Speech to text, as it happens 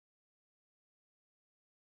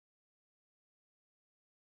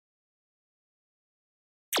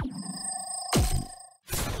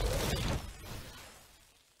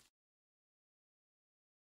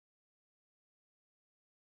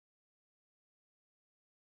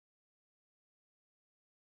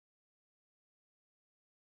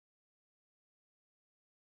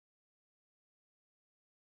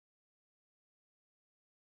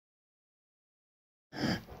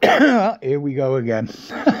Here we go again.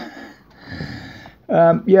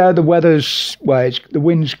 Yeah, the weather's, well, the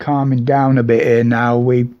wind's calming down a bit here now.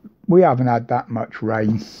 We haven't had that much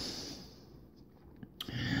rain.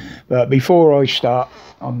 But before I start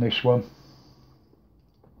on this one,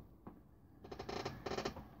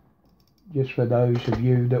 just for those of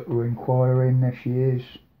you that were inquiring, there she is.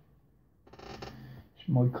 It's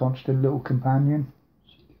my constant little companion.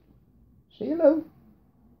 Say hello.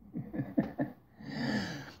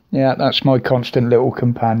 Yeah, that's my constant little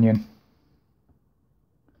companion.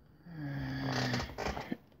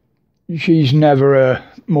 She's never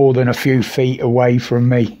more than a few feet away from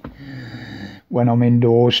me when I'm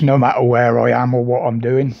indoors, no matter where I am or what I'm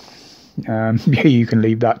doing. You can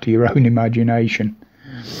leave that to your own imagination.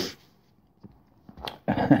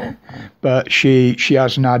 But she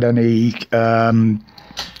hasn't had any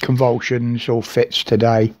convulsions or fits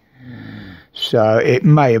today. So it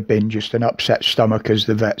may have been just an upset stomach, as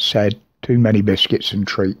the vet said. Too many biscuits and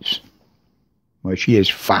treats. Well, she is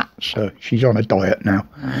fat, so she's on a diet now.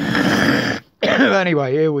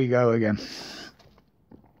 Anyway, here we go again.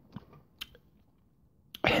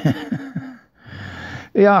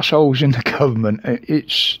 The assholes in the government.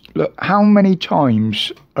 Look, how many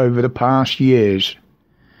times over the past years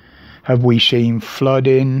have we seen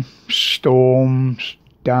flooding, storms,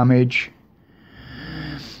 damage?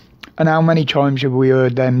 And how many times have we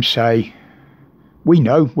heard them say, we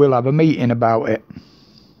know, we'll have a meeting about it.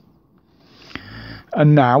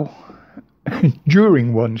 And now,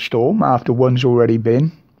 during one storm, after one's already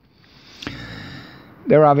been,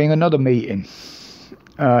 they're having another meeting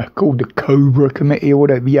called the Cobra Committee or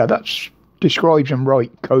whatever. Yeah, that describes them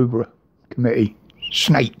right, Cobra Committee.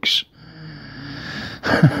 Snakes.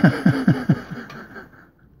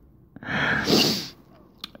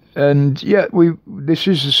 And yeah, this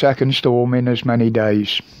is the second storm in as many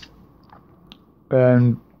days.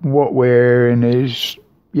 And what we're in is,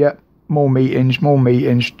 yeah, more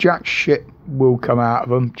meetings. Jack shit will come out of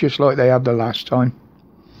them, just like they have the last time.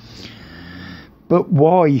 But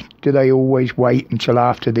why do they always wait until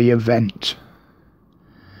after the event?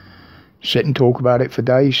 Sit and talk about it for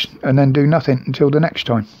days and then do nothing until the next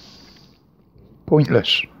time.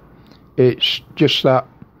 Pointless. It's just that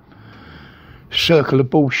circle of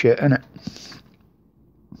bullshit, isn't it?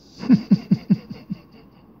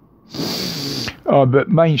 Oh, but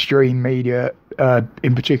mainstream media,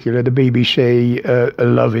 in particular the BBC, are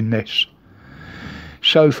loving this.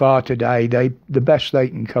 So far today, the best they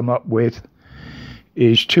can come up with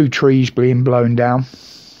is 2 trees being blown down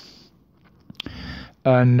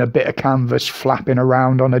and a bit of canvas flapping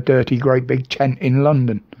around on a dirty great big tent in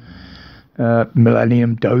London.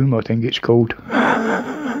 Millennium Dome, I think it's called.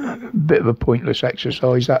 Bit of a pointless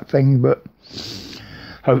exercise, that thing, but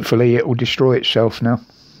hopefully it will destroy itself now.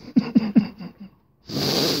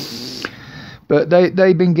 But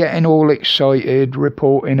they've been getting all excited,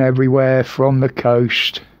 reporting everywhere from the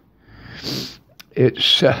coast.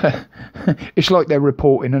 It's like they're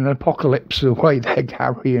reporting an apocalypse the way they're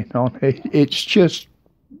carrying on. It's just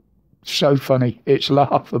so funny. It's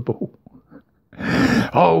laughable.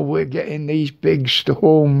 Oh, we're getting these big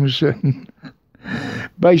storms, and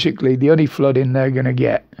basically the only flooding they're going to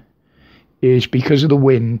get is because of the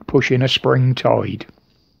wind pushing a spring tide.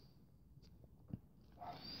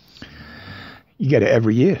 You get it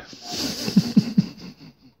every year.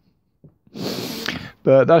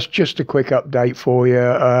 But that's just a quick update for you.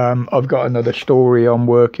 I've got another story I'm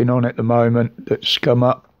working on at the moment that's come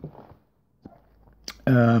up,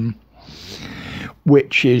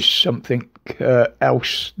 which is something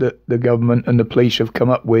else that the government and the police have come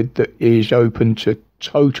up with that is open to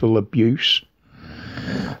total abuse.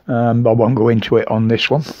 I won't go into it on this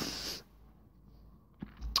one.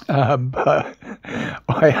 But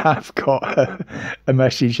I have got a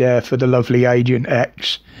message there for the lovely Agent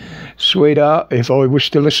X. Sweetheart, if I was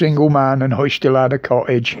still a single man and I still had a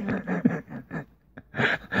cottage.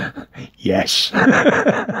 Yes.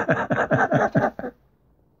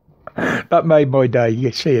 That made my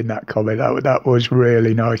day, seeing that comment. That was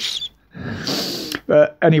really nice.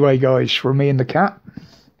 But anyway, guys, from me and the cat,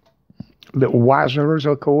 little Wazzer as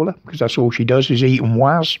I call her, because that's all she does is eat and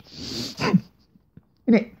waz.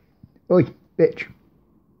 Innit? Oi, bitch.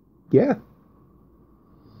 Yeah.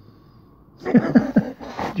 Do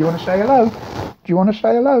you want to say hello? Do you want to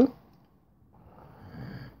say hello?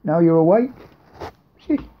 Now you're awake?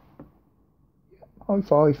 See? High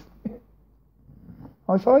five.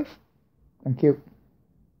 High five? Thank you.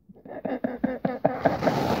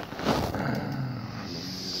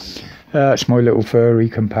 That's my little furry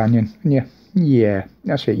companion. Yeah,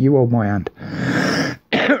 that's it. You hold my hand.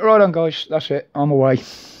 Right on, guys. That's it. I'm away.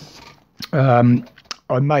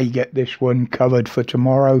 I may get this one covered for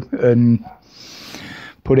tomorrow and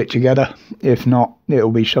put it together. If not,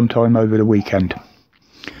 it'll be sometime over the weekend.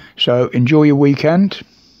 So enjoy your weekend.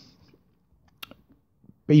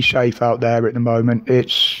 Be safe out there at the moment.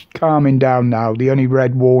 It's calming down now. The only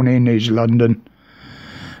red warning is London.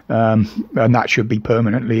 And that should be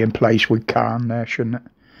permanently in place with calm there, shouldn't it?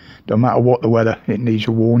 Don't matter what the weather, it needs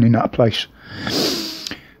a warning, that place.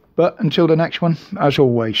 But until the next one, as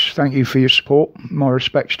always, thank you for your support. My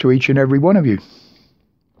respects to each and every one of you.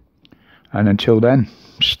 And until then,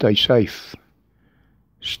 stay safe,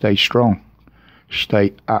 stay strong,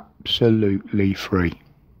 stay absolutely free.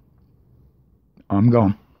 I'm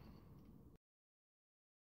gone.